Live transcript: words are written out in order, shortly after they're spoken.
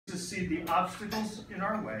see the obstacles in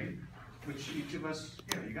our way, which each of us,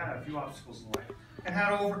 you got to have a few obstacles in life, and how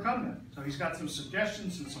to overcome them. So he's got some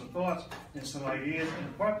suggestions and some thoughts and some ideas. And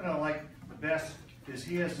the part that I like the best is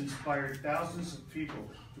he has inspired thousands of people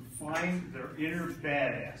to find their inner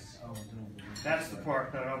badass. That's the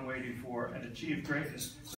part that I'm waiting for and achieve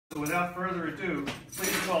greatness. So without further ado,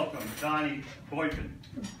 please welcome Donnie Boivin.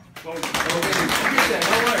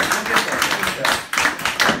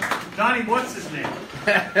 Donnie, what's his name?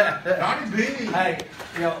 Donnie B. Hey,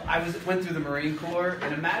 I went through the Marine Corps,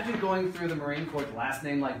 and imagine going through the Marine Corps with the last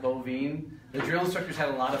name like Boivin. The drill instructors had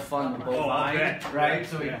a lot of fun with Boivin, right?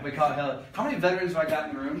 So we call it hell. How many veterans have I got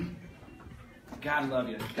in the room? God love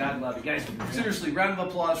you. God love you. Guys, seriously, round of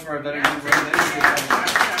applause for our veterans in the room.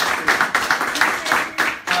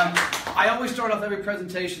 I always start off every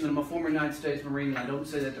presentation that I'm a former United States Marine, and I don't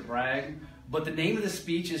say that to brag, but the name of the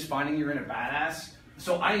speech is Finding Your Inner Badass.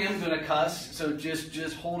 So I am going to cuss, so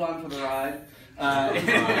just hold on for the ride.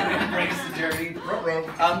 Embrace the journey.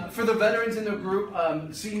 For the veterans in the group,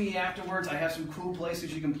 see me afterwards. I have some cool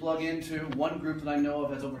places you can plug into. One group that I know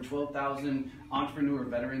of has over 12,000 entrepreneur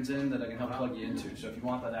veterans in that I can help plug you into. So if you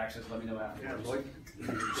want that access, let me know afterwards.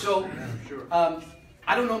 So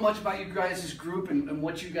I don't know much about you guys' group and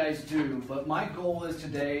what you guys do, but my goal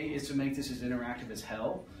today is to make this as interactive as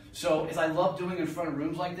hell. So as I love doing in front of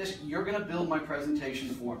rooms like this, you're going to build my presentation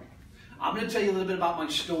for me. I'm going to tell you a little bit about my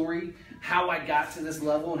story, how I got to this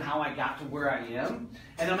level, and how I got to where I am.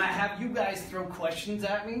 And then I have you guys throw questions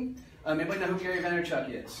at me. Anybody know who Gary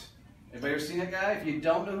Vaynerchuk is? Anybody ever seen that guy? If you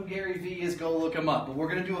don't know who Gary V is, go look him up. But we're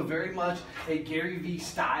going to do a very much a Gary V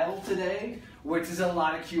style today, which is a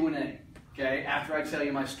lot of Q&A, okay, after I tell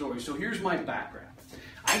you my story. So here's my background.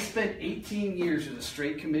 I spent 18 years as a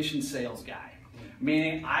straight commission sales guy,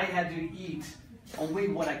 meaning I had to eat only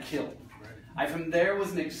what I killed. I from there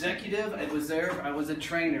was an executive, I was a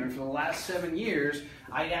trainer, and for the last 7 years,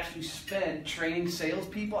 I actually spent training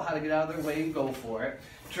salespeople how to get out of their way and go for it,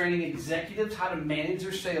 training executives how to manage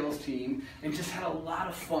their sales team, and just had a lot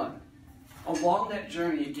of fun. Along that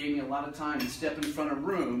journey, it gave me a lot of time to step in front of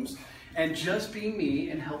rooms and just be me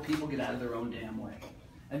and help people get out of their own damn way.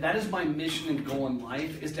 And that is my mission and goal in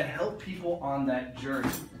life, is to help people on that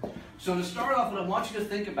journey. So to start off, what I want you to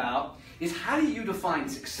think about is, how do you define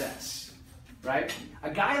success? Right?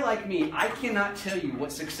 A guy like me, I cannot tell you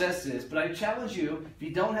what success is, but I challenge you, if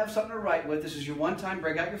you don't have something to write with, this is your one time,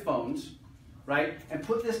 break out your phones, right? And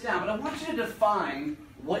put this down. But I want you to define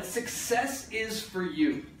what success is for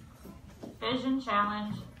you. Vision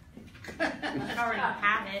challenge. I already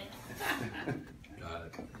have it. Got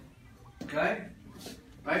it. Okay?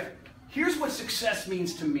 Right? Here's what success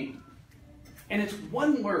means to me. And it's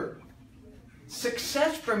one word.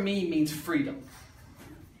 Success for me means freedom.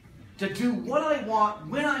 To do what I want,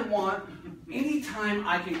 when I want, anytime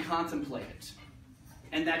I can contemplate it.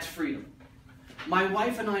 And that's freedom. My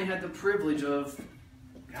wife and I had the privilege of,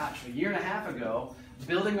 a year and a half ago,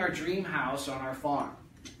 building our dream house on our farm.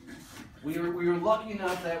 We were lucky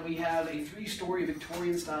enough that we have a 3-story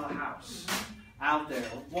Victorian-style house out there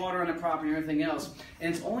with water on the property and everything else.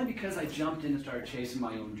 And it's only because I jumped in and started chasing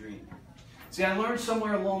my own dream. See, I learned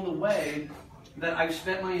somewhere along the way that I've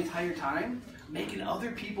spent my entire time making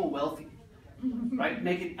other people wealthy, right?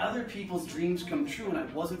 Making other people's dreams come true, and I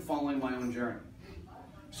wasn't following my own journey.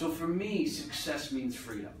 So for me, success means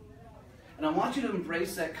freedom. And I want you to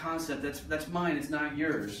embrace that concept. That's mine, it's not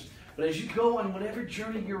yours. But as you go on whatever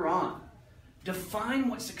journey you're on, define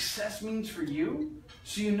what success means for you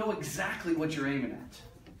so you know exactly what you're aiming at.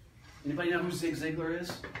 Anybody know who Zig Ziglar is?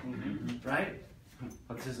 Mm-hmm. Right?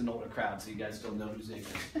 Well, this is an older crowd, so you guys still know who Zig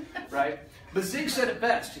is, right? But Zig said it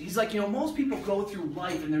best. He's like, most people go through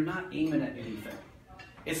life and they're not aiming at anything.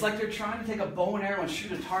 It's like they're trying to take a bow and arrow and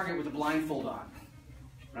shoot a target with a blindfold on,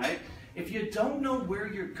 right? If you don't know where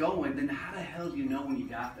you're going, then how the hell do you know when you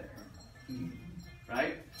got there,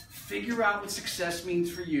 right? Figure out what success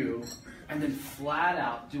means for you, and then flat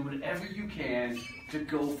out do whatever you can to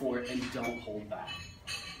go for it and don't hold back.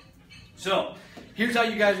 So, here's how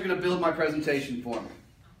you guys are going to build my presentation for me.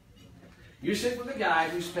 You're sitting with a guy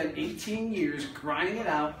who spent 18 years grinding it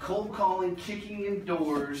out, cold calling, kicking in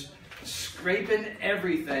doors, scraping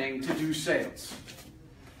everything to do sales.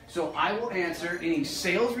 So I will answer any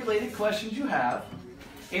sales-related questions you have,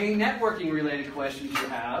 any networking-related questions you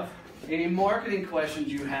have, any marketing questions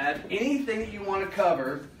you have, anything that you want to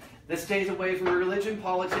cover that stays away from religion,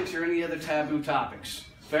 politics, or any other taboo topics.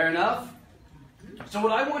 Fair enough? So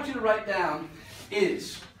what I want you to write down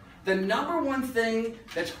is, the number one thing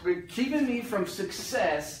that's keeping me from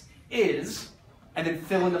success is, and then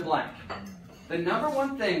fill in the blank. The number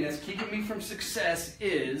one thing that's keeping me from success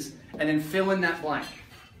is, and then fill in that blank.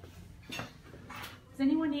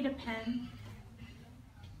 anyone need a pen?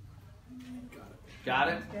 Got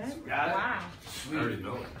it? Good? Got it? Wow. I already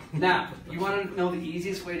know it. Now, you want to know the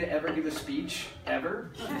easiest way to ever give a speech,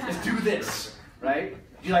 ever? Is do this, right?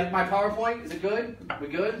 Do you like my PowerPoint? Is it good? We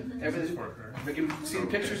good? Everything? We can see the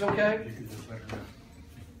pictures okay?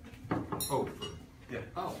 Oh, Yeah.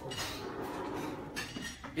 oh.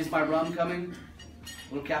 Is my rum coming?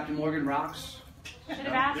 Little Captain Morgan rocks? Should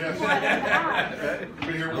have asked Yes. before I was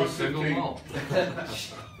Been here with single malt.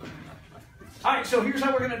 All right, so here's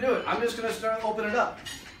how we're going to do it. I'm just going to start opening it up.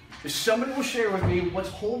 If somebody will share with me what's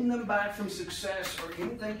holding them back from success or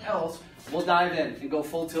anything else, we'll dive in and go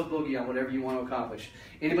full tilt boogie on whatever you want to accomplish.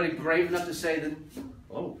 Anybody brave enough to say that?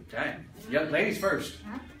 Oh, dang. Young ladies first.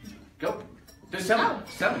 Huh? Go. Just tell me.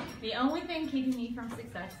 Tell me. The only thing keeping me from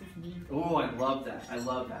success is me. Oh, I love that. I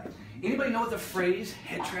love that. Anybody know what the phrase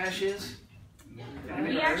head trash is?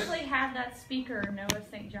 Anybody We heard it? actually had that speaker, Noah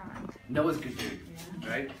St. John. Noah's good dude,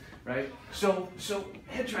 right? Right? So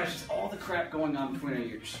head trash is all the crap going on between our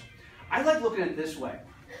ears. I like looking at it this way.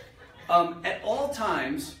 At all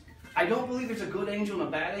times, I don't believe there's a good angel and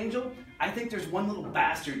a bad angel. I think there's one little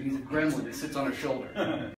bastard, and he's a gremlin that sits on her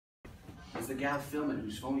shoulder. It's the gal filming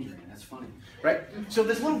whose phone's ringing. That's funny, right? So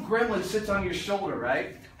this little gremlin sits on your shoulder,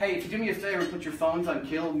 right? Hey, if you do me a favor and put your phones on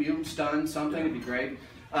kill, mute, stun, something, it'd be great.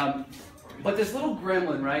 But this little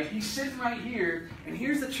gremlin, right, he's sitting right here, and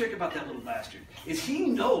here's the trick about that little bastard, is he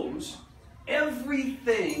knows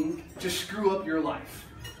everything to screw up your life.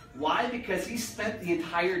 Why? Because he spent the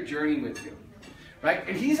entire journey with you, right?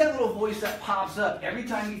 And he's that little voice that pops up. Every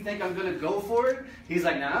time you think I'm going to go for it, he's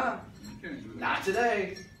like, nah, not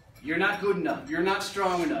today. You're not good enough. You're not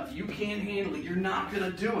strong enough. You can't handle it. You're not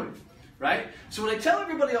going to do it. Right? So what I tell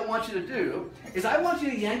everybody I want you to do is I want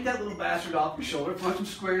you to yank that little bastard off your shoulder, punch him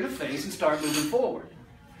square in the face, and start moving forward.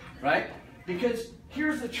 Right? Because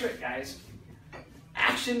here's the trick, guys.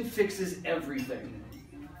 Action fixes everything.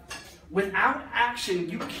 Without action,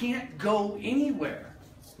 you can't go anywhere.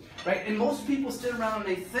 Right? And most people sit around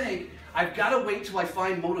and they think, I've got to wait till I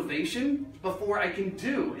find motivation before I can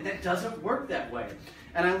do. And that doesn't work that way.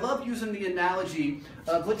 And I love using the analogy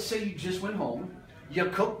of, let's say you just went home, you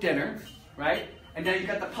cooked dinner, right? And now you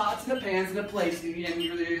got the pots and the pans and the plates, and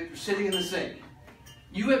you're sitting in the sink.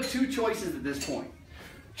 You have two choices at this point.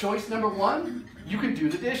 Choice number one, you can do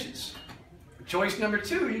the dishes. Choice number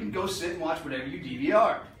two, you can go sit and watch whatever you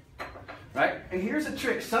DVR. Right? And here's the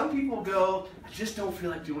trick. Some people go, I just don't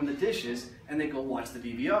feel like doing the dishes, and they go watch the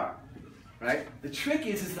DVR. Right? The trick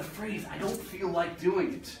is the phrase, I don't feel like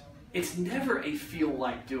doing it. It's never a feel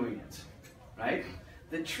like doing it. Right?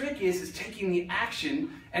 The trick is taking the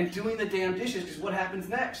action and doing the damn dishes, because what happens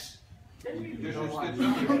next?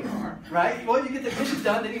 Right? Well, you get the dishes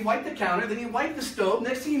done, then you wipe the counter, then you wipe the stove.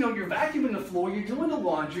 Next thing you know, you're vacuuming the floor, you're doing the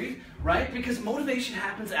laundry, right? Because motivation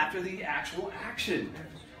happens after the actual action.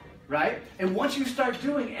 Right? And once you start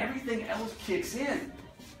doing, everything else kicks in.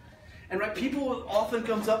 And right, people often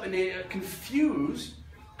comes up and they confuse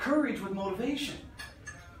courage with motivation.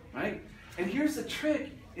 Right? And here's the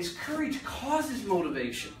trick, is courage causes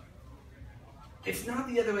motivation. It's not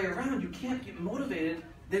the other way around. You can't get motivated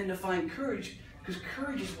then to find courage, because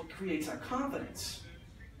courage is what creates our confidence.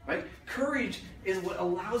 Right? Courage is what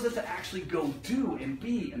allows us to actually go do and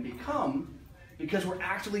be and become, because we're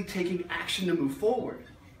actually taking action to move forward.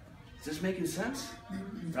 Is this making sense?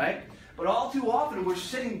 Right? But all too often we're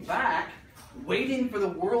sitting back waiting for the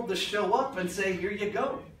world to show up and say, here you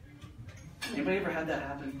go. Anybody ever had that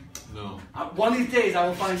happen? No. One of these days I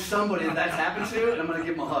will find somebody that that's happened to, and I'm going to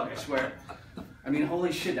give them a hug, I swear. I mean,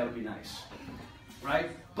 holy shit, that would be nice. Right?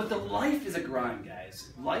 But the life is a grind,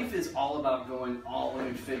 guys. Life is all about going all in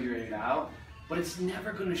and figuring it out, but it's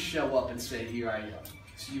never going to show up and say, here I am.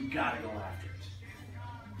 So you've got to go after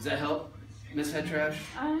it. Does that help, Miss Head Trash?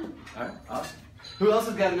 All right, awesome. Who else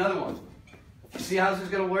has got another one? You see how this is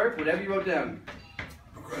going to work? Whatever you wrote down.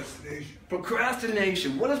 Procrastination.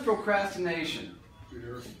 Procrastination. What is procrastination?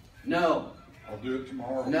 No. I'll do it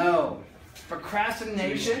tomorrow. No.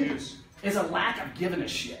 Procrastination is a lack of giving a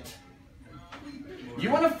shit. You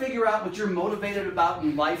want to figure out what you're motivated about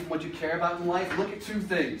in life and what you care about in life? Look at two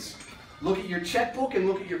things. Look at your checkbook and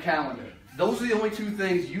look at your calendar. Those are the only two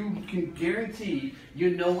things you can guarantee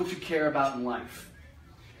you know what you care about in life.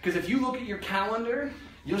 Because if you look at your calendar,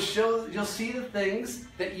 you'll see the things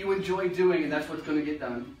that you enjoy doing, and that's what's going to get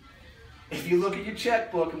done. If you look at your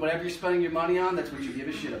checkbook and whatever you're spending your money on, that's what you give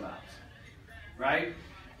a shit about. Right?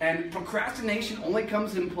 And procrastination only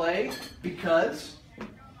comes in play because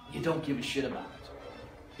you don't give a shit about it.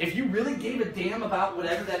 If you really gave a damn about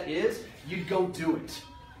whatever that is, you'd go do it.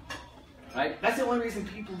 Right? That's the only reason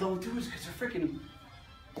people don't do it, is because they're freaking,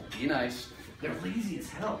 be nice, They're lazy as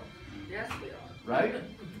hell. Yes, we are. Right?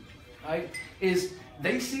 Right? Is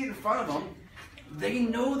they see it in front of them. They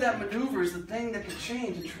know that maneuver is the thing that can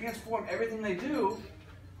change and transform everything they do,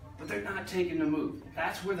 but they're not taking the move.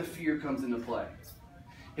 That's where the fear comes into play.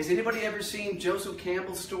 Has anybody ever seen Joseph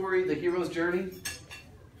Campbell's story, The Hero's Journey?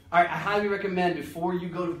 All right, I highly recommend before you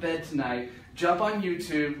go to bed tonight, jump on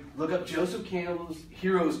YouTube, look up Joseph Campbell's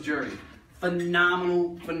Hero's Journey.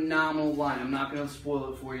 Phenomenal, phenomenal line. I'm not going to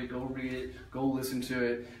spoil it for you. Go read it. Go listen to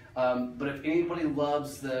it. But if anybody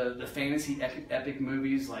loves the fantasy epic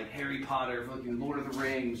movies like Harry Potter, fucking Lord of the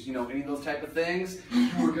Rings, you know, any of those type of things,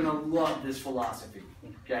 you are going to love this philosophy.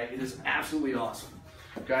 Okay? It is absolutely awesome.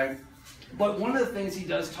 Okay? But one of the things he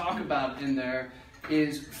does talk about in there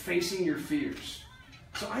is facing your fears.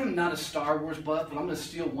 So I am not a Star Wars buff, but I'm going to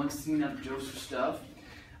steal one scene out of Joseph's stuff.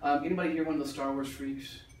 Anybody here one of those Star Wars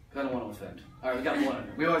freaks? I don't want to offend. All right, we got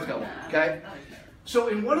one. We always got one, okay? So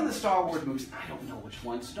in one of the Star Wars movies, I don't know which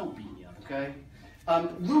one, so don't beat me up, okay?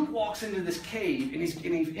 Luke walks into this cave, and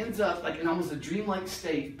he ends up like in almost a dreamlike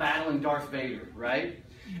state battling Darth Vader, right?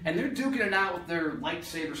 And they're duking it out with their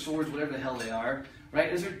lightsaber swords, whatever the hell they are, right?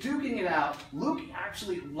 As they're duking it out, Luke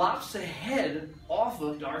actually lops the head off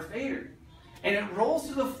of Darth Vader. And it rolls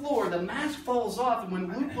to the floor, the mask falls off, and when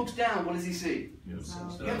Luke looks down, what does he see?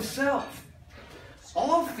 Himself.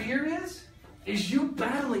 All fear is you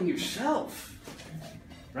battling yourself,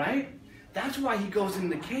 right? That's why he goes in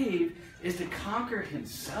the cave, is to conquer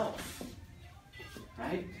himself,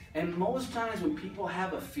 right? And most times when people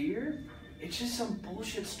have a fear, it's just some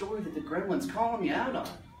bullshit story that the gremlin's calling you out on,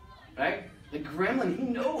 right? The gremlin, he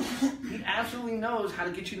knows. He absolutely knows how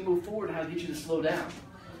to get you to move forward and how to get you to slow down,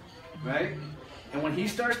 right? And when he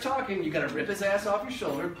starts talking, you got to rip his ass off your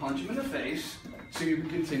shoulder, punch him in the face, so you can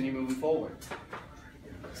continue moving forward.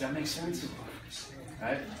 Does that make sense? All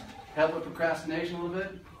right? Help with procrastination a little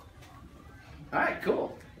bit? All right,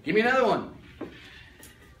 cool. Give me another one.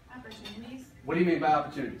 Opportunities. What do you mean by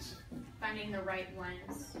opportunities? Finding the right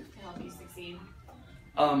ones to help you succeed. You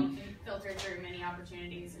Um, can filter through many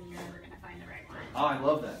opportunities and you're never going to find the right one. oh, I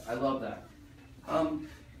love that. I love that.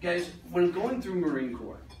 Guys, when going through Marine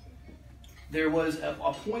Corps, there was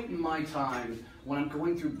a point in my time when I'm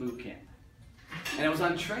going through boot camp. And I was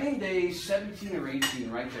on training day 17 or 18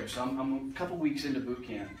 right there. So I'm a couple weeks into boot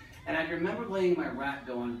camp. And I remember laying in my rack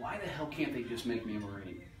going, why the hell can't they just make me a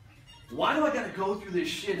Marine? Why do I got to go through this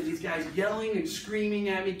shit and these guys yelling and screaming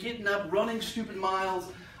at me, getting up, running stupid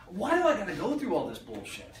miles? Why do I got to go through all this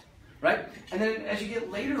bullshit? Right? And then as you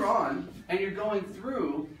get later on and you're going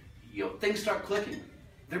through, you know, things start clicking.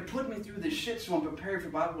 They're putting me through this shit so I'm prepared for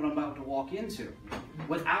what I'm about to walk into.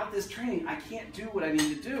 Without this training, I can't do what I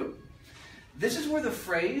need to do. This is where the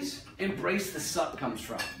phrase, embrace the suck, comes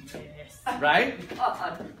from. Yes. Right?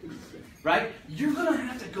 Right? You're going to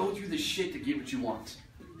have to go through the shit to get what you want.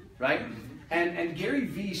 Right? And Gary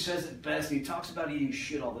Vee says it best, and he talks about eating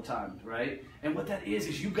shit all the time, right? And what that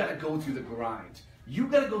is you've got to go through the grind.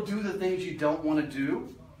 You've got to go do the things you don't want to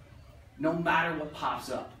do, no matter what pops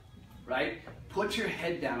up, right? Put your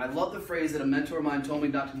head down. I love the phrase that a mentor of mine told me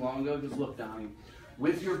not too long ago. He goes, look, Donnie,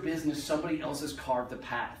 with your business, somebody else has carved the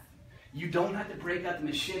path. You don't have to break out the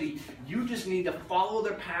machete. You just need to follow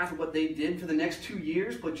their path of what they did for the next 2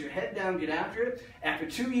 years. Put your head down, get after it. After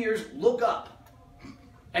 2 years, look up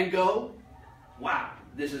and go, wow,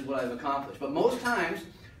 this is what I've accomplished. But most times,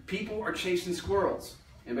 people are chasing squirrels.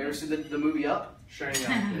 Anybody ever seen the movie Up? Shining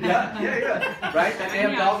Yeah. Right? That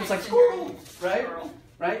damn dog is like, squirrel! Right?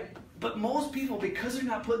 Right? But most people, because they're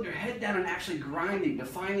not putting their head down and actually grinding to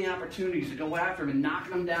find the opportunities to go after them and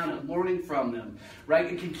knocking them down and learning from them, right?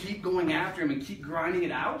 And can keep going after them and keep grinding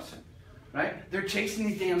it out, right? They're chasing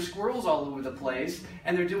these damn squirrels all over the place,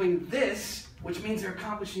 and they're doing this, which means they're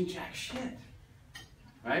accomplishing jack shit,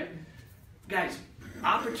 right? Guys,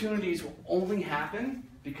 opportunities will only happen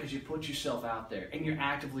because you put yourself out there and you're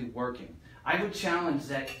actively working. I would challenge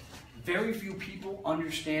that very few people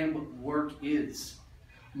understand what work is.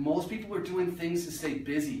 Most people are doing things to stay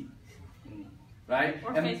busy, right?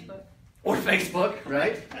 Or Facebook. Or Facebook,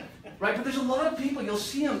 right? Right, but there's a lot of people, you'll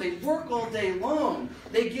see them, they work all day long.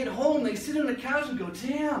 They get home, they sit on the couch and go,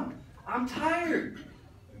 damn, I'm tired.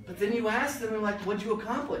 But then you ask them, and like, what'd you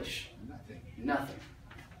accomplish? Nothing.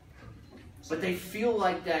 But they feel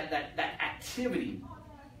like that activity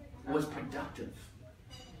was productive.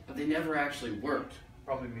 But they never actually worked.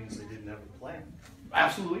 Probably means they didn't have a plan.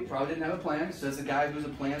 Absolutely, probably didn't have a plan. Says the guy who's a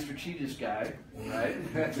plan strategist guy, right?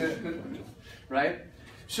 Right?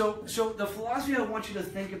 So the philosophy I want you to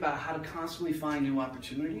think about how to constantly find new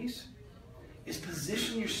opportunities is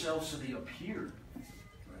position yourself so they appear,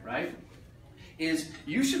 right? Is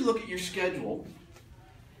you should look at your schedule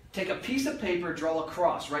take a piece of paper, draw a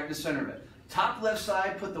cross right in the center of it. Top left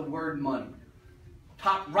side, put the word money.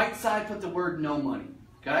 Top right side, put the word no money.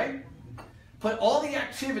 Okay? Put all the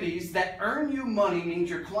activities that earn you money, means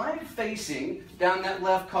you're client facing, down that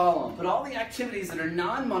left column. Put all the activities that are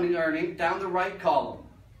non-money earning down the right column.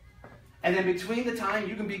 And then between the time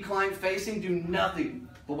you can be client facing, do nothing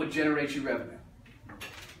but what generates you revenue.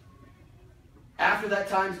 After that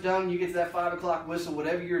time's done, you get to that 5 o'clock whistle,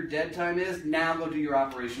 whatever your dead time is, now go do your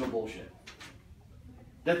operational bullshit.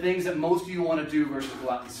 The things that most of you want to do versus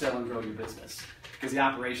go out and sell and grow your business. Because the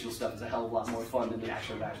operational stuff is a hell of a lot more fun than the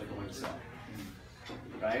actual going to sell.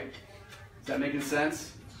 Right? Is that making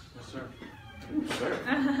sense? Yes, sir. Ooh, sir.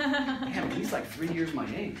 Damn, he's like 3 years my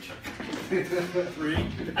age. 3?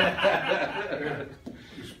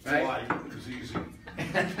 Right? It was easy.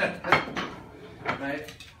 Right?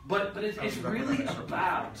 But it's really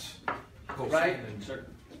about, right?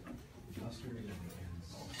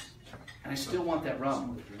 And I still want that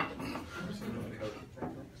rum.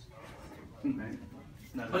 Right?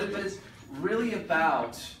 But it's really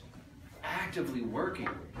about actively working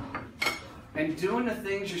and doing the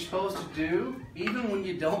things you're supposed to do even when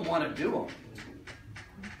you don't want to do them.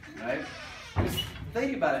 Right? Just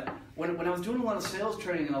think about it. When I was doing a lot of sales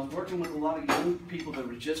training and I was working with a lot of young people that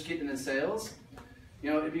were just getting into sales, you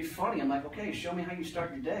know, it'd be funny. I'm like, okay, show me how you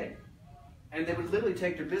start your day. And they would literally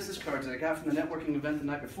take their business cards that I got from the networking event the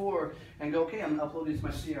night before and go, okay, I'm going to upload these to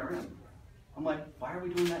my CRM. I'm like, why are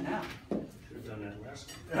we doing that now? Should have done that last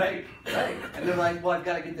time. Right. And they're like, well, I've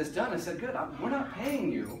got to get this done. I said, good. We're not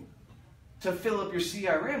paying you to fill up your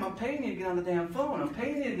CRM. I'm paying you to get on the damn phone. I'm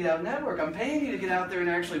paying you to get out and network. I'm paying you to get out there and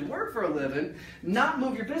actually work for a living, not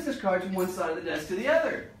move your business cards from one side of the desk to the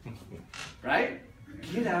other. Right?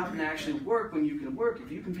 Get out and actually work when you can work.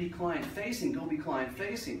 If you can be client-facing, go be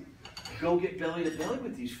client-facing. Go get belly to belly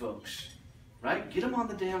with these folks. Right? Get them on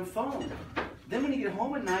the damn phone. Then when you get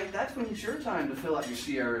home at night, that's when it's your time to fill out your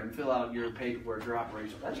CRM, fill out your paperwork, your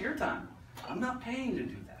operations. That's your time. I'm not paying to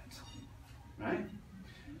do that. Right?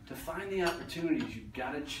 To find the opportunities, you've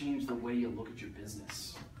got to change the way you look at your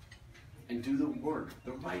business. And do the work,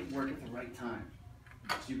 the right work at the right time.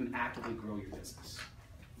 So you can actively grow your business.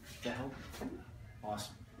 Does that help?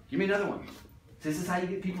 Awesome. Give me another one. This is how you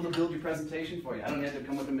get people to build your presentation for you. I don't have to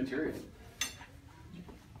come with the material.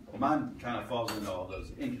 Mine kind of falls into all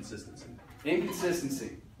those inconsistency.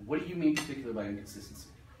 Inconsistency. What do you mean particularly by inconsistency?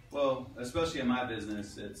 Well, especially in my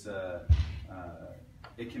business,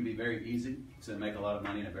 it can be very easy to make a lot of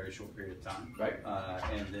money in a very short period of time. Right.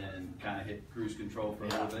 And then kind of hit cruise control for a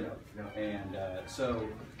little bit. Yeah. And so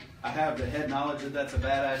I have the head knowledge that that's a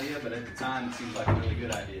bad idea, but at the time it seems like a really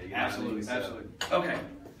good idea. You know Absolutely, what I mean? absolutely.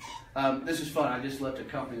 Okay. This is fun. I just left a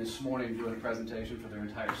company this morning doing a presentation for their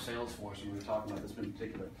entire sales force, and we were talking about this in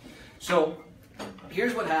particular. So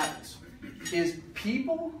here's what happens, is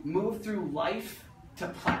people move through life to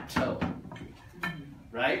plateau,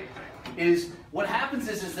 right? Is what happens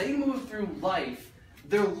is they move through life,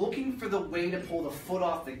 they're looking for the way to pull the foot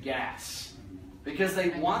off the gas because they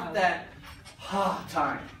want that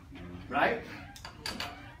time, right?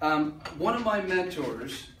 One of my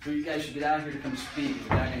mentors, who you guys should get out here to come speak, is a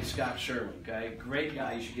guy named Scott Sherwin, okay? Great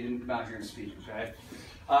guy, you should get him to come out here and speak, okay?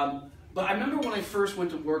 But I remember when I first went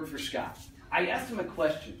to work for Scott, I asked him a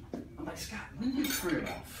question. I'm like, Scott, when do you turn it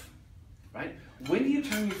off, right? When do you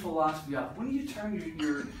turn your philosophy off? When do you turn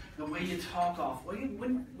the way you talk off? When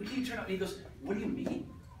do you turn off? And he goes, what do you mean?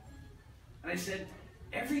 And I said,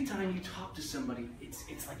 every time you talk to somebody,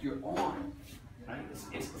 it's like you're on, right?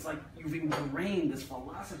 It's like you've ingrained this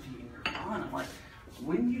philosophy and you're on. I'm like,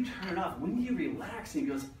 when do you turn it off? When do you relax? And he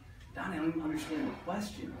goes, Donnie, I don't even understand the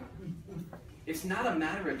question. It's not a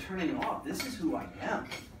matter of turning it off. This is who I am.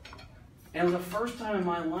 And it was the first time in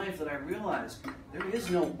my life that I realized there is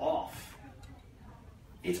no off.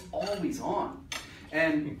 It's always on.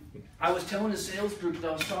 And I was telling the sales group that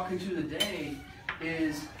I was talking to today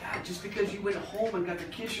is, God, just because you went home and got to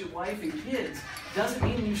kiss your wife and kids doesn't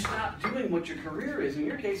mean you stop doing what your career is. In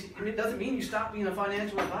your case, it doesn't mean you stop being a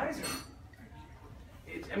financial advisor.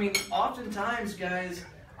 Oftentimes, guys,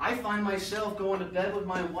 I find myself going to bed with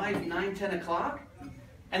my wife 9, 10 o'clock,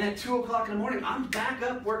 and at 2 o'clock in the morning, I'm back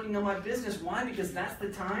up working on my business. Why? Because that's the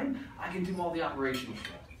time I can do all the operational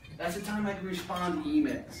stuff. That's the time I can respond to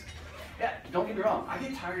emails. Yeah, don't get me wrong, I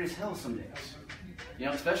get tired as hell some days. You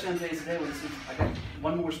know, especially on days today when I got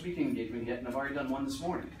one more speaking engagement yet, and I've already done one this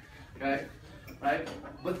morning. Okay? Right?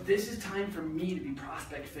 But this is time for me to be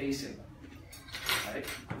prospect facing. Right?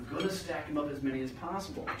 I'm going to stack them up as many as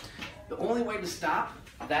possible. The only way to stop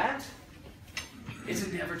that is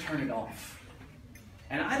to never turn it off.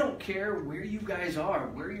 And I don't care where you guys are,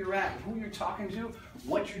 where you're at, who you're talking to,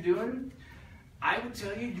 what you're doing. I would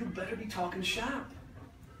tell you, you better be talking shop.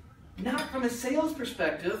 Not from a sales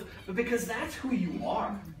perspective, but because that's who you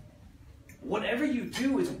are. Whatever you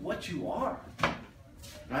do is what you are,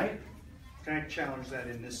 right? Can I challenge that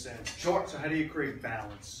in this sense? Sure. So how do you create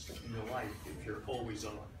balance in your life if you're always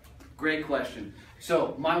on? Great question.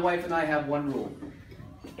 So my wife and I have one rule.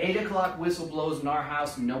 8 o'clock whistle blows in our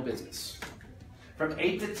house, no business. From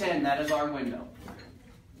 8 to 10, that is our window.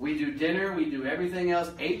 We do dinner, we do everything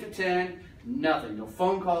else. 8 to 10, nothing. No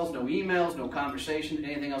phone calls, no emails, no conversation,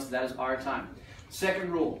 anything else. That is our time.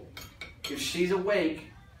 Second rule, if she's awake,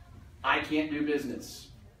 I can't do business.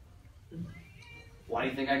 Why do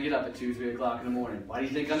you think I get up at 2, 3 o'clock in the morning? Why do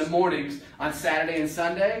you think on the mornings, on Saturday and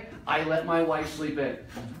Sunday, I let my wife sleep in?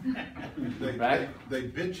 Right? They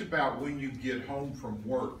bitch about when you get home from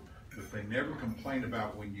work, but they never complain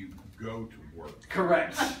about when you go to work.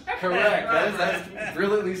 Correct. Correct. That's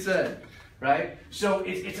brilliantly said. Right? So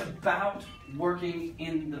it's about working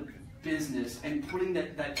in the business and putting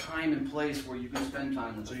that time in place where you can spend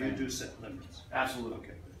time with So the you family. do set limits. Absolutely.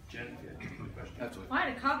 Okay. Jen, yeah, good question. Absolutely. Well, I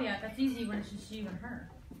had a caveat. That's easy when it's just you and her.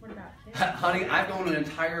 What about kids? Honey, I've owned an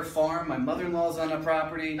entire farm. My mother-in-law's on the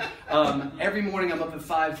property. Every morning I'm up at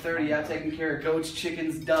 5:30 out taking care of goats,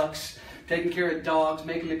 chickens, ducks, taking care of dogs,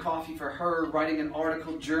 making the coffee for her, writing an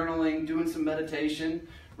article, journaling, doing some meditation,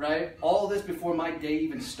 right? All this before my day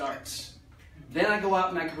even starts. Then I go out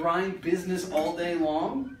and I grind business all day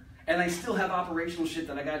long, and I still have operational shit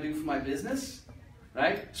that I got to do for my business.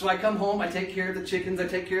 Right? So I come home, I take care of the chickens, I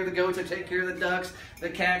take care of the goats, I take care of the ducks, the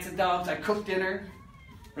cats, the dogs, I cook dinner,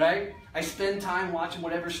 right? I spend time watching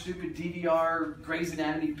whatever stupid DVR, Grey's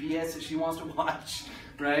Anatomy BS that she wants to watch,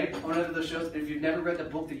 right? On one of those shows. If you've never read the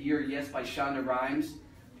book, The Year of Yes by Shonda Rhimes,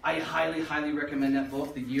 I highly, highly recommend that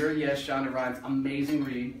book, The Year of Yes, Shonda Rhimes. Amazing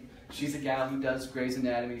read. She's a gal who does Grey's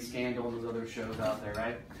Anatomy, Scandal, and those other shows out there,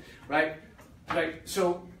 right? Right?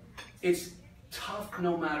 So it's tough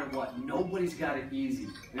no matter what. Nobody's got it easy.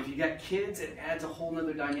 And if you got kids, it adds a whole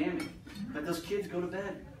nother dynamic. But those kids go to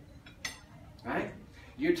bed. Right?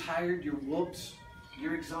 You're tired, you're whooped,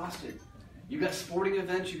 you're exhausted. You got sporting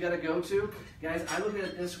events you got to go to. Guys, I look at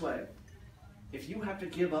it this way. If you have to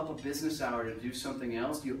give up a business hour to do something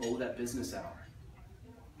else, you owe that business hour.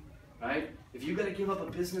 Right? If you got to give up a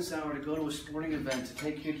business hour to go to a sporting event, to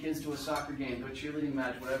take your kids to a soccer game, to a cheerleading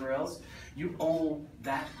match, whatever else, you owe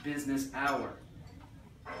that business hour.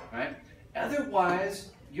 Right?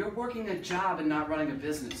 Otherwise, you're working a job and not running a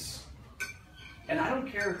business. And I don't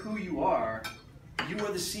care who you are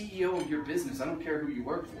the CEO of your business. I don't care who you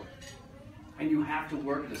work for. And you have to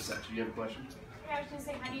work as such. You have a question? Yeah, I was going to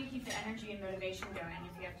say, how do you keep the energy and motivation going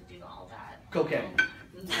if you have to do all that? Cocaine.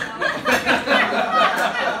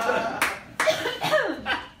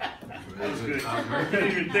 That was good. I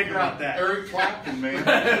didn't even think about that. Eric Clapton, man,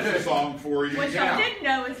 that's a song for you. What I didn't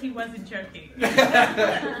know is he wasn't joking. Hit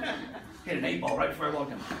an 8-ball right before I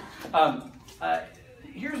walked in.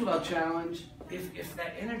 Here's what I'll challenge. If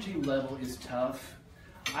that energy level is tough,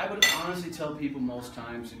 I would honestly tell people most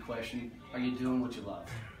times the question, are you doing what you love?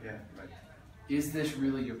 Yeah, right. Is this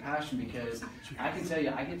really your passion? Because I can tell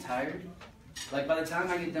you, I get tired. Like by the time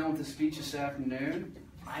I get done with the speech this afternoon,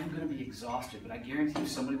 I'm going to be exhausted. But I guarantee you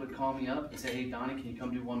somebody would call me up and say, hey, Donnie, can you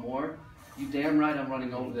come do one more? You damn right I'm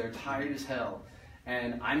running over there, tired as hell.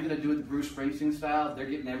 And I'm going to do it the Bruce Springsteen style. They're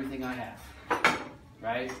getting everything I have.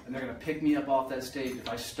 Right? And they're going to pick me up off that stage if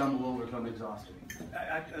I stumble over because I'm exhausted.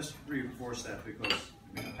 I just reinforce that because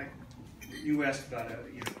you asked about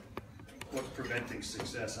what's preventing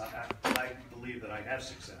success. I believe that I have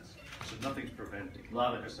success, so nothing's preventing.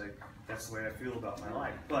 Love it. Because that's the way I feel about my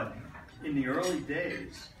life. But in the early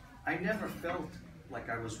days, I never felt like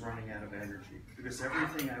I was running out of energy because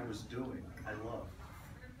everything I was doing, I loved.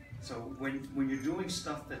 So when you're doing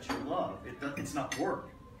stuff that you love, it's not work.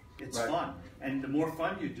 It's fun. And the more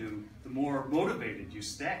fun you do, the more motivated you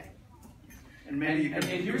stay. And maybe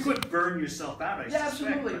you could burn yourself out, I suspect.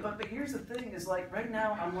 Absolutely. But here's the thing, is like right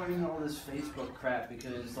now I'm learning all this Facebook crap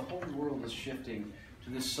because the whole world is shifting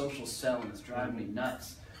to this social selling. It's driving me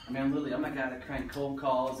nuts. I mean, I'm that guy that cranked cold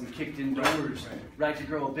calls and kicked in doors, right, to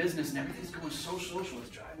grow a business, and everything's going so social. It's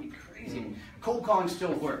driving me crazy. Cold calling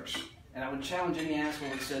still works. And I would challenge any asshole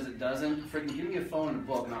that says it doesn't. Freaking give me a phone and a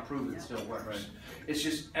book and I'll prove it still works. Right. It's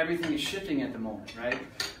just everything is shifting at the moment, right?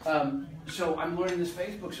 So I'm learning this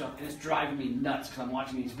Facebook stuff and it's driving me nuts because I'm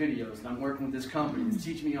watching these videos and I'm working with this company that's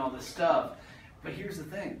teaching me all this stuff. But here's the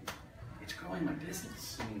thing. It's growing my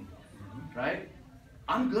business, right?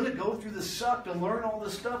 I'm going to go through the suck to learn all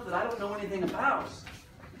this stuff that I don't know anything about.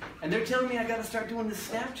 And they're telling me I got to start doing this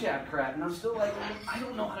Snapchat crap. And I'm still like, I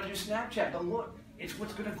don't know how to do Snapchat. But look, it's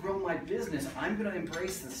what's going to grow my business. I'm going to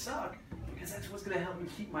embrace the suck because that's what's going to help me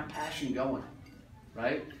keep my passion going,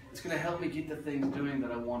 right? It's going to help me get the things doing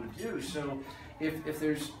that I want to do. So if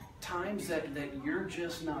there's times that you're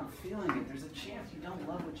just not feeling it, there's a chance you don't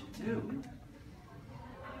love what you do.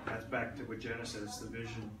 That's back to what Jenna says, the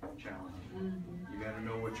vision challenge. You got to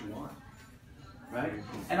know what you want. Right?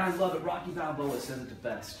 And I love it. Rocky Balboa says it the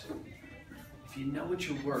best. If you know what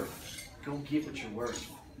you're worth, go get what you're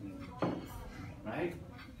worth. Right?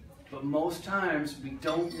 But most times, we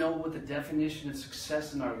don't know what the definition of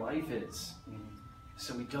success in our life is.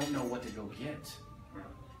 So we don't know what to go get.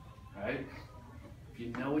 Right? If you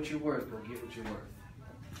know what you're worth, go get what you're worth.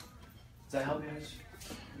 Does that help, guys?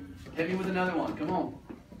 Hit me with another one. Come on.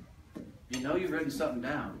 You know you've written something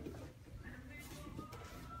down.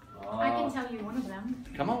 I can tell you one of them.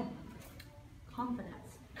 Come on. Confidence.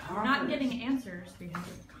 Confidence. Not getting answers because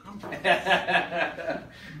of confidence.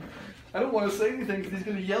 I don't want to say anything because he's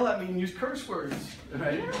going to yell at me and use curse words.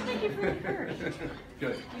 Right? I don't think you've really heard.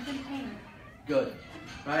 Good. You've been paying. Good.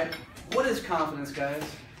 Right? What is confidence, guys?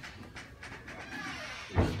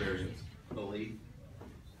 Experience. Believe.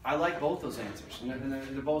 I like both those answers, and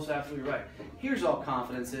they're both absolutely right. Here's all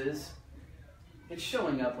confidence is. It's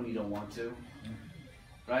showing up when you don't want to.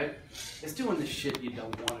 Right? It's doing the shit you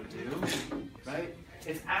don't want to do. Right?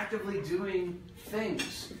 It's actively doing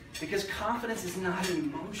things. Because confidence is not an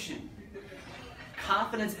emotion.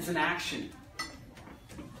 Confidence is an action.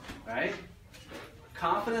 Right?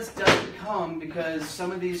 Confidence doesn't come because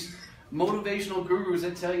some of these motivational gurus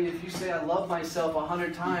that tell you if you say I love myself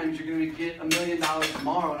 100 times, you're going to get $1 million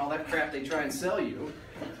tomorrow and all that crap they try and sell you.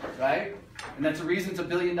 Right? And that's the reason it's a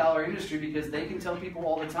billion-dollar industry, because they can tell people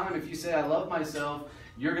all the time, if you say I love myself,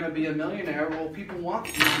 you're going to be a millionaire. Well, people want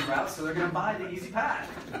the easy route, so they're going to buy the easy path.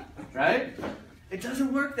 Right? It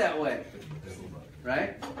doesn't work that way.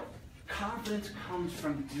 Right? Confidence comes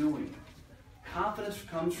from doing. Confidence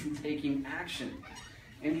comes from taking action.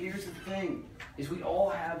 And here's the thing, is we all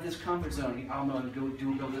have this comfort zone. I'm going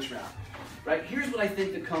to go this route. Right? Here's what I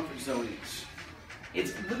think the comfort zone is.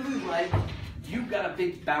 It's literally like you've got a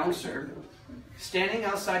big bouncer standing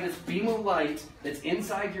outside this beam of light that's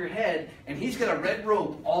inside your head, and he's got a red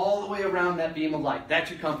rope all the way around that beam of light. That's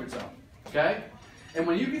your comfort zone. Okay? And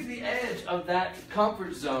when you get to the edge of that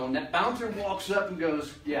comfort zone, that bouncer walks up and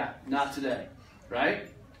goes, yeah, not today. Right?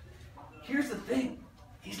 Here's the thing.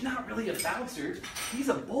 He's not really a bouncer. He's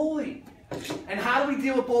a bully. And how do we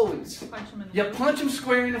deal with bullies? Punch him in the You punch him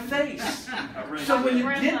square in the face. So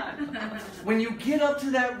when you get up to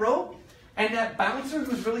that rope, and that bouncer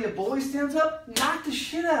who's really a bully stands up, knock the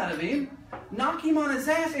shit out of him, knock him on his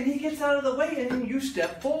ass, and he gets out of the way, and then you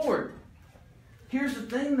step forward. Here's the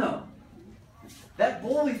thing, though. That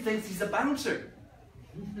bully thinks he's a bouncer.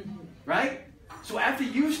 Right? So after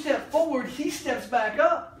you step forward, he steps back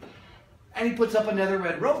up, and he puts up another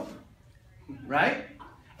red rope. Right?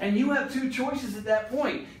 And you have two choices at that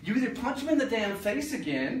point. You either punch him in the damn face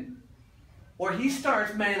again, or he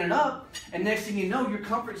starts manning up, and next thing you know, your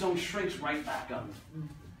comfort zone shrinks right back up.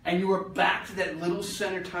 And you are back to that little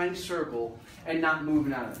center tiny circle and not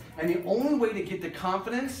moving out of it. And the only way to get the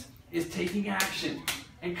confidence is taking action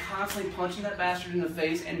and constantly punching that bastard in the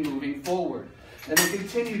face and moving forward. And then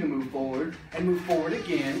continue to move forward and move forward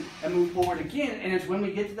again and move forward again. And it's when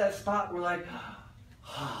we get to that spot, we're like,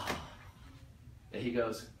 and he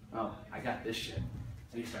goes, oh, I got this shit.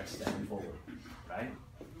 And he starts stepping forward. Right?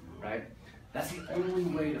 Right? That's the only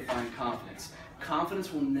way to find confidence.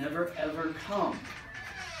 Confidence will never, ever come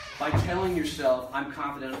by telling yourself, I'm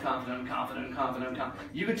confident, I'm confident, I'm confident, I'm confident, I'm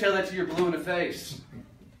confident. You can tell that to your blue in the face.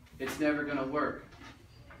 It's never going to work.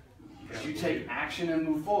 If you take action and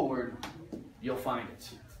move forward, you'll find it.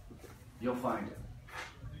 You'll find it.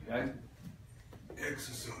 Okay?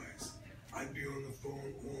 Exercise. I'd be on the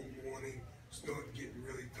phone all morning, start getting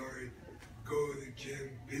really tired, go to the gym,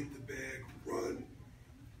 hit the bag, run.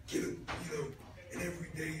 Get them, and every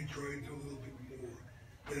day you try and do a little bit more.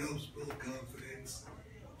 It helps build confidence,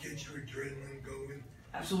 get your adrenaline going.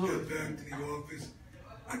 Absolutely. Get back to the office.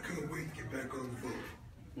 I couldn't wait to get back on the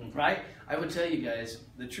phone. Right? I would tell you guys,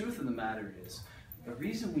 the truth of the matter is, the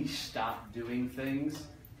reason we stop doing things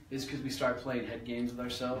is because we start playing head games with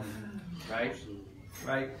ourselves. Right?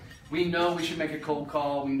 Right? We know we should make a cold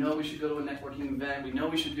call. We know we should go to a networking event. We know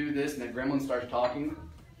we should do this, and that gremlin starts talking.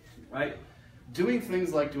 Right? Doing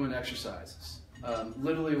things like doing exercises.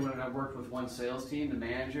 Literally, when I worked with one sales team, the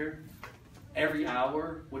manager, every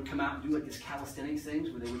hour would come out and do like this calisthenics things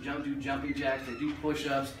where they would do jumping jacks, they do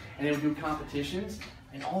push-ups, and they would do competitions.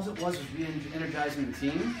 And all it was re-energizing the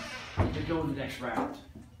team to go to the next round.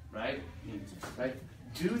 right? Right?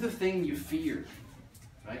 Do the thing you fear,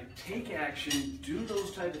 right? Take action, do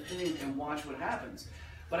those type of things, and watch what happens.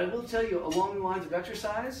 But I will tell you, along the lines of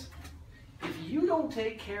exercise, if you don't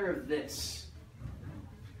take care of this,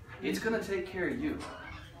 it's going to take care of you.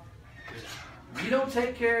 You don't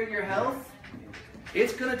take care of your health,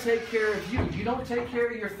 it's going to take care of you. You don't take care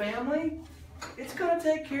of your family, it's going to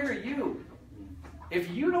take care of you. If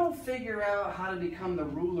you don't figure out how to become the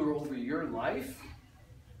ruler over your life,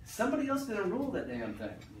 somebody else is going to rule that damn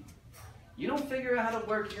thing. You don't figure out how to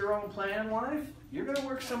work your own plan in life, you're going to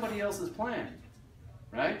work somebody else's plan.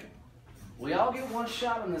 Right? We all get one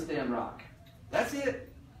shot on this damn rock. That's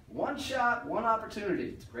it. One shot, one opportunity.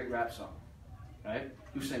 It's a great rap song. Right?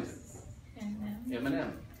 Who sings it?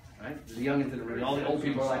 Eminem. Right? The youngins in the room. All the old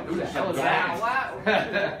people are like, who the hell is that? Wow.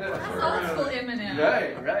 That's old school Eminem.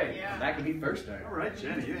 Right. Yeah. That could be first time. All right,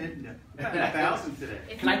 Jenny, you're hitting 1,000 today.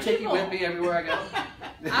 If Can I take you people- with me everywhere I go?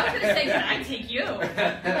 I was gonna say, can I take you?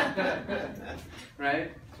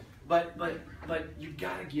 Right? But you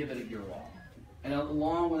gotta give it your all. And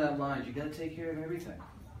along with that line, you gotta take care of everything.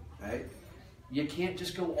 Right? You can't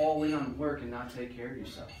just go all in on work and not take care of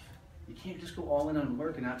yourself. You can't just go all in on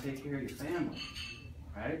work and not take care of your family.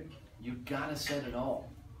 Right? You gotta set it all.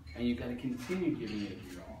 And you gotta continue giving it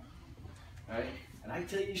your all. Right? And I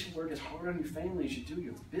tell you, you should work as hard on your family as you do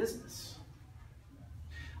your business.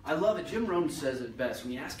 I love it. Jim Rohn says it best.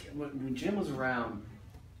 When you ask him, when Jim was around,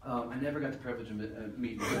 I never got the privilege of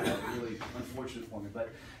meeting him. It was really unfortunate for me. But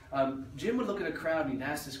Jim would look at a crowd and he'd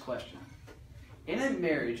ask this question. In a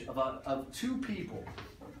marriage of two people,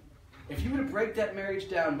 if you were to break that marriage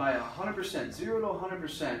down by 100%, 0 to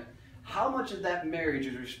 100%, how much of that marriage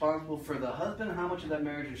is responsible for the husband? How much of that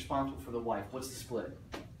marriage is responsible for the wife? What's the split?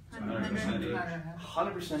 100% each.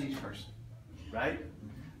 100% each person, right?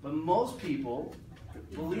 But most people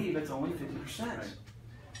believe it's only 50%.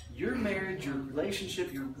 Your marriage, your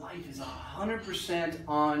relationship, your life is 100%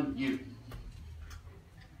 on you,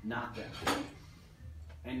 not them.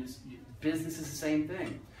 And business is the same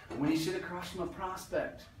thing. When you sit across from a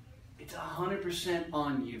prospect, it's 100%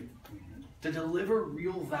 on you to deliver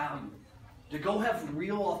real value, to go have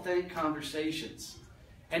real, authentic conversations,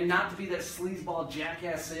 and not to be that sleazeball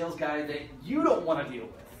jackass sales guy that you don't want to deal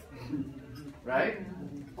with, right?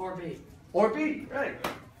 Or be. Or be, right?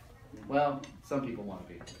 Well, some people want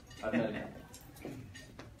to be. I've met it.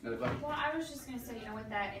 Another question? Well, I was just going to say, with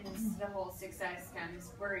that, and the whole success comes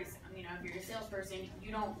worries. If you're a salesperson,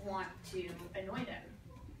 you don't want to annoy them.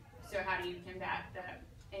 So how do you combat that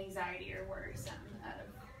anxiety or worrisome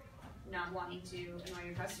of not wanting to annoy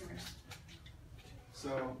your customers?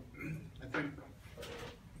 So, I think.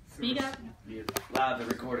 Speak up. Loud, the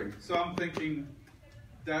recording. So I'm thinking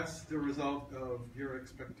that's the result of your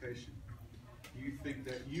expectation. You think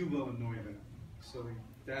that you will annoy them, so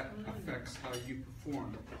that affects how you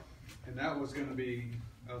perform. And that was going to be,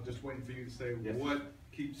 I was just waiting for you to say what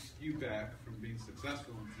keeps you back from being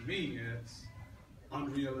successful. And for me, it's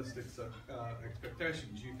unrealistic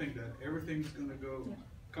expectations. You think that everything's going to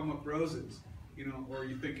come up roses, or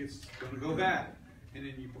you think it's going to go bad. And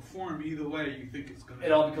then you perform either way, you think it's going to...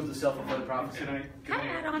 It all becomes a self-fulfilling prophecy. Can I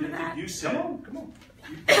add on to that? You said, Come on.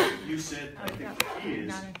 You said, I think the key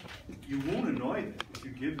is, you won't annoy them if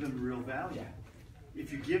you give them real value.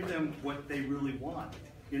 If you give them what they really want,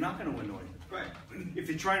 you're not going to annoy them. Right. If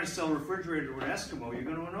you're trying to sell a refrigerator to an Eskimo, you're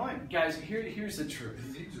going to annoy them. Guys, here's the truth.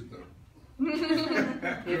 He needs it though.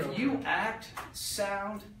 If you act,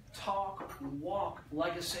 sound, talk, walk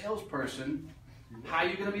like a salesperson, how are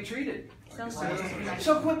you going to be treated?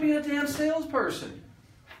 So quit being a damn salesperson.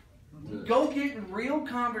 Go get in real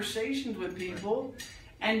conversations with people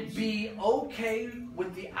and be okay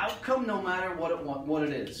with the outcome no matter what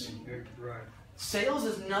it is. Right. Sales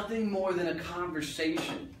is nothing more than a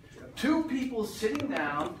conversation. Two people sitting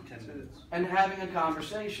down 10 minutes. and having a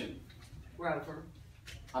conversation. Roper.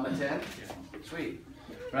 I'm a 10? Sweet.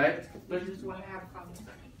 Right? But just want to have a conversation.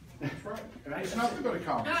 That's right. Right? It's nothing but a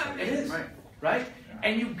conversation. It is. Right. Right?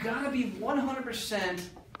 And you've got to be 100%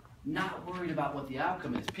 not worried about what the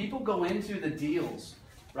outcome is. People go into the deals,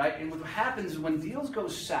 right? And what happens when deals go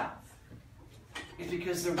south is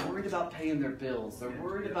because they're worried about paying their bills. They're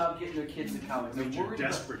worried about getting their kids to college. They're You're worried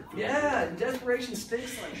desperate. about, yeah, and desperation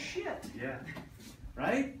stinks like shit. Yeah.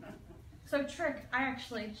 Right? So Trick,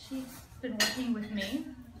 she's been working with me.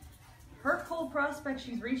 Her cold prospects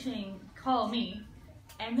she's reaching call me,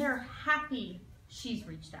 and they're happy she's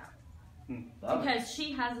reached out. Love it. Because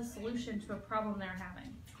she has a solution to a problem they're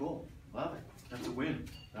having. Cool. Love it. That's a win.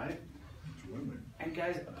 Right? It's women. And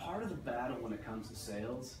guys, a part of the battle when it comes to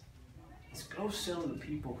sales is go sell to the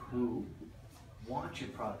people who want your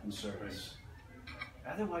product and service.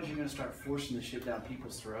 Otherwise, you're going to start forcing the shit down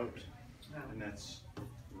people's throat. And that's the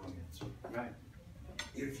wrong answer. Right.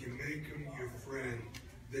 If you make them your friend,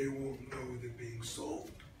 they won't know they're being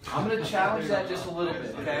sold. I'm going to challenge that just a little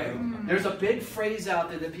bit, okay? There's a big phrase out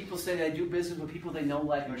there that people say they do business with people they know,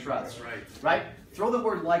 like, and trust. Right? Throw the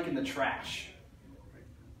word like in the trash.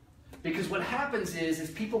 Because what happens is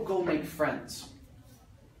people go make friends.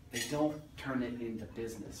 They don't turn it into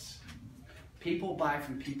business. People buy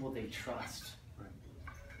from people they trust.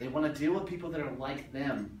 They want to deal with people that are like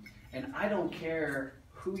them. And I don't care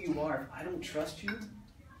who you are. If I don't trust you,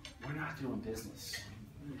 we're not doing business.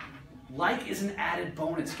 Like is an added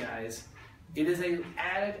bonus, guys. It is an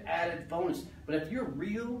added bonus. But if you're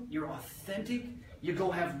real, you're authentic, you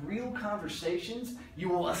go have real conversations, you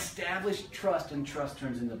will establish trust, and trust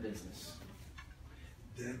turns into business.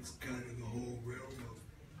 That's kind of the whole realm of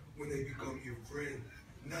when they become your friend.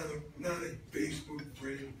 Not a Facebook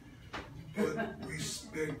friend, but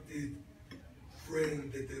respected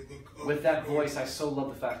friend that they look up With that voice, I so love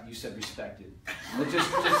the fact that you said respected. It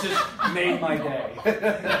just made my day.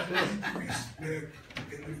 Respect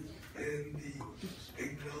and the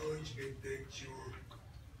acknowledgement that your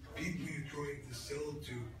people you're trying to sell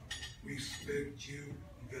to respect you,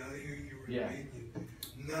 value your opinion,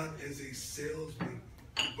 not as a salesman,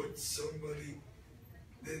 but somebody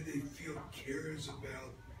that they feel cares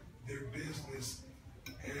about their business.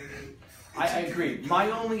 And I agree. My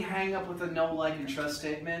only hang up with the no, like, and trust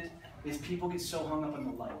statement is people get so hung up on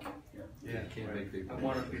the like. Yeah, can't make people. I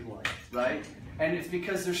want to be liked. Right? And it's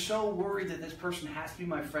because they're so worried that this person has to be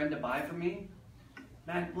my friend to buy from me.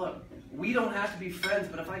 Man, look, we don't have to be friends,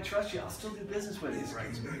 but if I trust you, I'll still do business with you.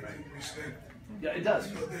 Respect. Yeah, it does.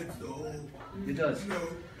 You know, that's the whole, It does. you know,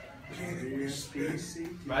 gaining respect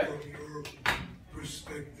Right? from your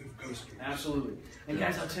prospective customers. Absolutely. And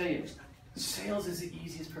guys, I'll tell you, sales is the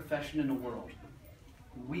easiest profession in the world.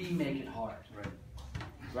 We make it hard.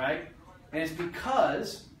 Right? And it's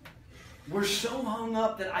because we're so hung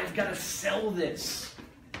up that I've got to sell this.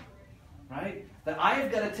 Right? That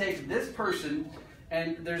I've got to take this person,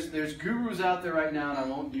 and there's gurus out there right now, and I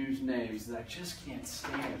won't use names, that I just can't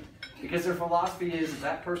stand. Because their philosophy is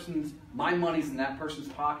that person's, my money's in that person's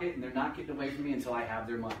pocket, and they're not getting away from me until I have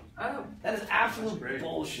their money. Oh. That is absolute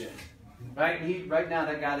bullshit. Right? And right now,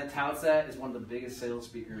 that guy that touts that is one of the biggest sales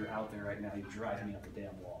speakers out there right now. He drives me up the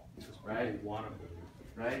damn wall. Right?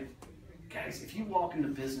 Right? Guys, if you walk into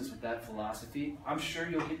business with that philosophy, I'm sure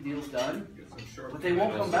you'll get deals done, but they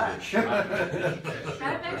won't come back.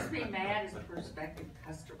 That makes me mad as a prospective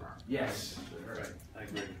customer. Yes. Right. I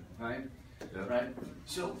agree. Right? Right?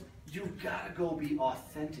 So you've got to go be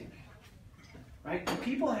authentic. Right? And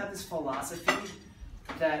people have this philosophy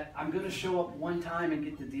that I'm going to show up one time and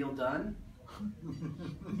get the deal done.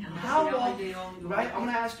 How often, right? I'm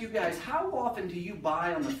going to ask you guys, how often do you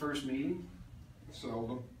buy on the first meeting?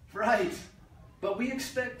 Seldom. Right. But we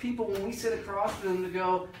expect people, when we sit across from them, to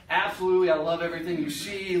go, absolutely, I love everything you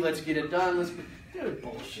see, let's get it done. Dude,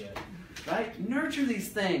 bullshit. Right? Nurture these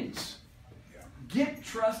things. Get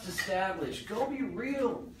trust established. Go be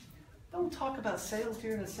real. Don't talk about sales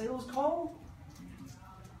during a sales call.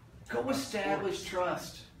 Go establish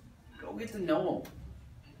trust. Go get to know them.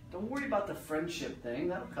 Don't worry about the friendship thing.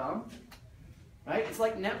 That'll come. Right? It's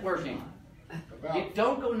like networking. You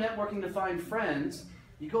don't go networking to find friends.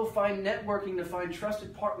 You go find networking to find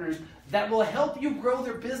trusted partners that will help you grow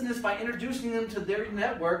their business by introducing them to their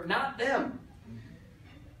network, not them.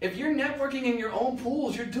 If you're networking in your own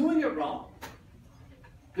pools, you're doing it wrong.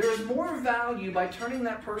 There is more value by turning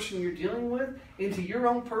that person you're dealing with into your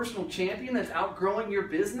own personal champion that's outgrowing your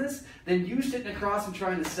business than you sitting across and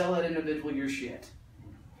trying to sell that individual your shit.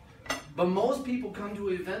 But most people come to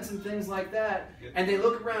events and things like that, and they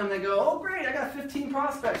look around and they go, oh great, I got 15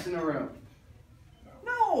 prospects in the room.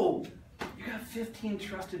 No! You got 15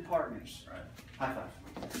 trusted partners. High five.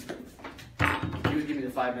 He was giving me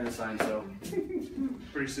the 5-minute sign, so.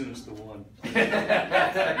 Pretty soon it's the one.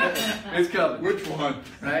 It's coming. Which one?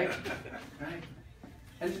 Right? Right.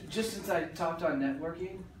 And just since I talked on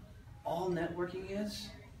networking, all networking is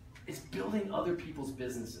building other people's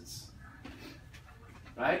businesses.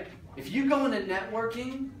 Right? If you go into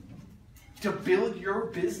networking to build your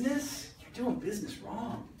business, you're doing business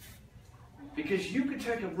wrong. Because you could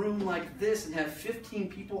take a room like this and have 15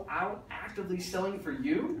 people out actively selling for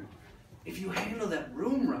you if you handle that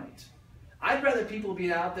room right. I'd rather people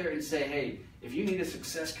be out there and say, hey, if you need a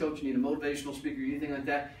success coach, you need a motivational speaker, anything like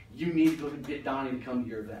that, you need to go get Donnie to come to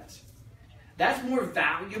your events. That's more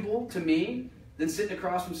valuable to me than sitting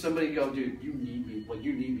across from somebody and go, dude, you need me. Well,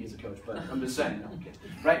 you need me as a coach, but I'm just saying, no, I'm kidding.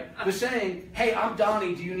 Right? But saying, hey, I'm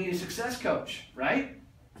Donnie, do you need a success coach? Right?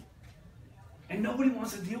 And nobody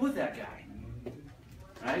wants to deal with that guy,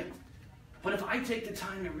 right? But if I take the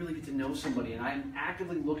time to really get to know somebody and I'm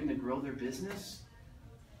actively looking to grow their business,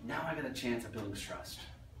 now I got a chance of building trust.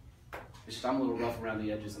 It's just I'm a little rough around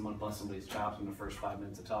the edges. I'm going to bust somebody's chops in the first 5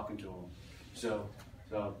 minutes of talking to them. So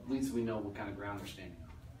at least we know what kind of ground we're standing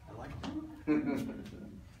on. I like it.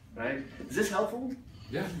 Right? Is this helpful?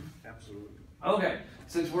 Yeah. Absolutely. Okay,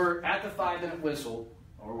 since we're at the 5-minute whistle,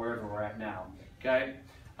 or wherever we're at now, okay,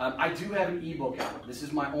 I do have an ebook out. This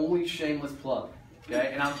is my only shameless plug,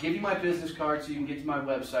 okay, and I'll give you my business card so you can get to my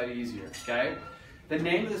website easier, okay? The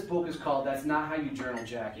name of this book is called That's Not How You Journal,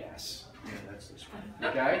 Jackass. Yeah, that's this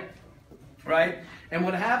one. Okay? Right? And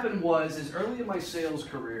what happened was, is early in my sales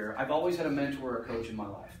career, I've always had a mentor or a coach in my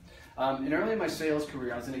life. And early in my sales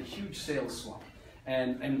career, I was in a huge sales slump.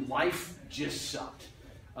 And life just sucked.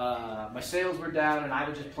 My sales were down, and I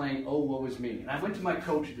was just playing, oh, woe is me. And I went to my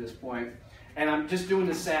coach at this point, and I'm just doing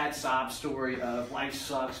the sad sob story of life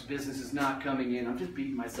sucks, business is not coming in, I'm just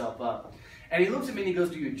beating myself up. And he looks at me and he goes,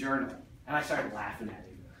 do you journal? And I started laughing at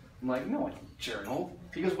him. I'm like, no, I don't journal.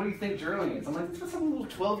 He goes, what do you think journaling is? I'm like, that's what some little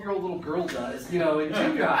 12-year-old little girl does, in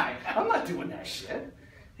junior high. I'm not doing that shit.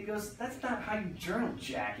 He goes, that's not how you journal,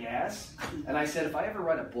 jackass. And I said, if I ever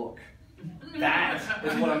write a book, that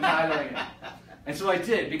is what I'm titling it. And so I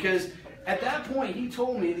did, because at that point, he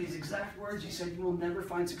told me these exact words. He said, you will never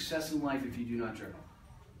find success in life if you do not journal.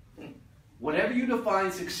 Whatever you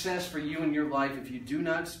define success for you in your life, if you do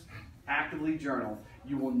not actively journal,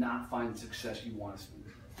 you will not find the success you want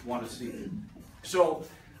to see. So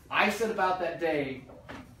I set about that day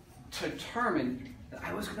to determine that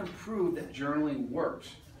I was going to prove that journaling works.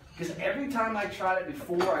 Because every time I tried it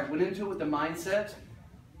before, I went into it with the mindset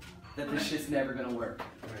that this shit's never going to work.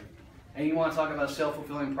 And you want to talk about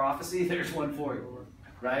self-fulfilling prophecy? There's one for you,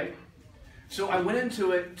 right? So I went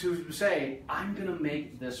into it to say, I'm going to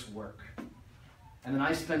make this work. And then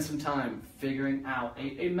I spent some time figuring out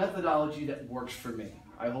a methodology that works for me.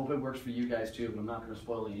 I hope it works for you guys too, but I'm not going to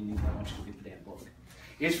spoil it. I want you to get the damn book.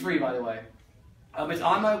 It's free, by the way. It's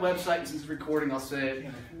on my website. Since it's recording, I'll say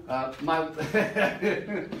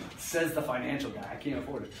it. Says the financial guy. I can't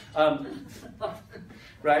afford it.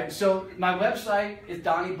 Right? So my website is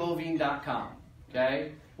DonnieBoivin.com.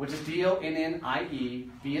 Okay? Which is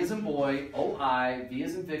DONNIE, B as in boy, OI, V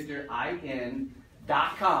as in Victor,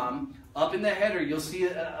 IN.com. Up in the header, you'll see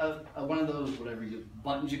one of those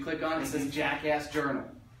buttons you click on. It says Jackass Journal.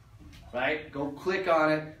 Right? Go click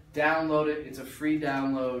on it, download it. It's a free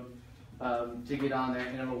download to get on there,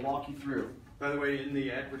 and it'll walk you through. By the way, in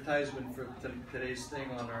the advertisement for today's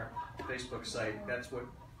thing on our Facebook site, that's what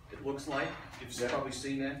it looks like. You've probably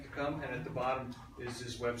seen that come, and at the bottom is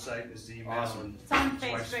his website, his email, and it's on his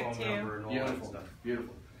wife's Facebook phone number, and all that stuff.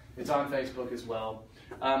 Beautiful. It's on Facebook as well.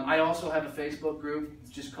 I also have a Facebook group.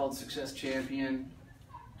 It's just called Success Champion.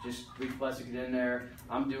 Just request to get in there.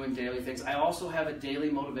 I'm doing daily things. I also have a daily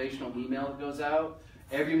motivational email that goes out.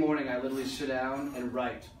 Every morning I literally sit down and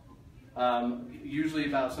write. Usually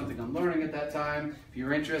about something I'm learning at that time. If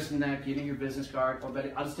you're interested in that, getting your business card,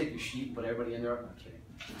 I'll just take your sheet and put everybody in there. I'm not kidding.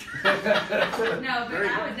 No, but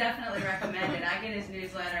I would definitely recommend it. I get his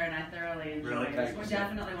newsletter and I thoroughly enjoy it. We're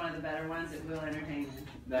definitely one of the better ones that will entertain you.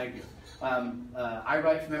 Thank you. I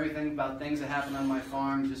write from everything about things that happen on my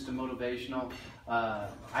farm, just to motivational. I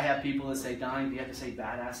have people that say, Donnie, do you have to say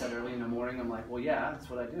badass that early in the morning? I'm like, well, yeah, that's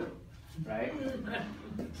what I do. Right?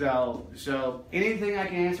 So anything I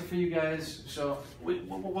can answer for you guys. So,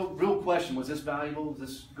 real question, was this valuable? Was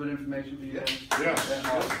this good information for you guys? Yeah.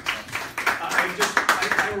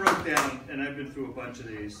 I wrote down, and I've been through a bunch of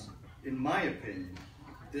these. In my opinion,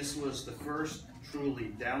 this was the first truly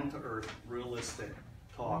down-to-earth, realistic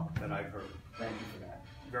talk that I've heard. Thank you for that.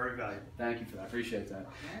 Very valuable. Thank you for that. I appreciate that.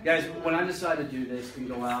 Guys, when I decided to do this and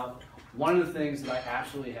go out, one of the things that I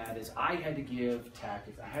absolutely had is I had to give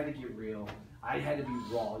tactics. I had to get real. I had to be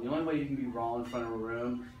raw. The only way you can be raw in front of a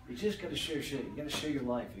room, you just got to share shit. You got to share your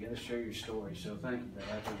life. You got to share your story. So thank you.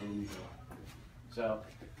 That's what we need to do. So,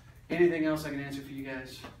 anything else I can answer for you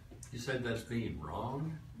guys? You said that's being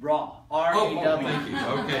wrong? Raw. R-A-W. Oh, thank you.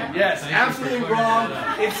 Okay. Yes, Thank absolutely wrong.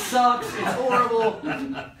 It sucks. It's horrible.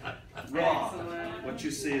 Raw. Excellent. What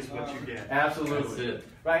you see is what you get. Absolutely. That's it.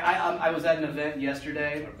 Right. I was at an event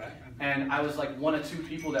yesterday, and I was like one of two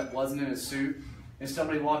people that wasn't in a suit. And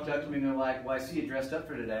somebody walked up to me and they're like, well, I see you dressed up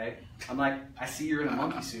for today. I'm like, I see you're in a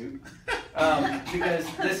monkey suit. Because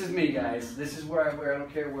this is me, guys. This is where I wear. I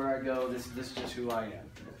don't care where I go. This is just who I am.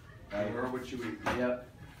 Right? Or what you eat. Yep.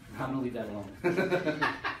 I'm going to leave that alone.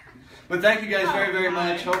 But thank you guys very, very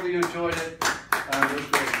much. Hopefully you enjoyed it. It was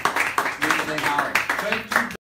great. Thank you.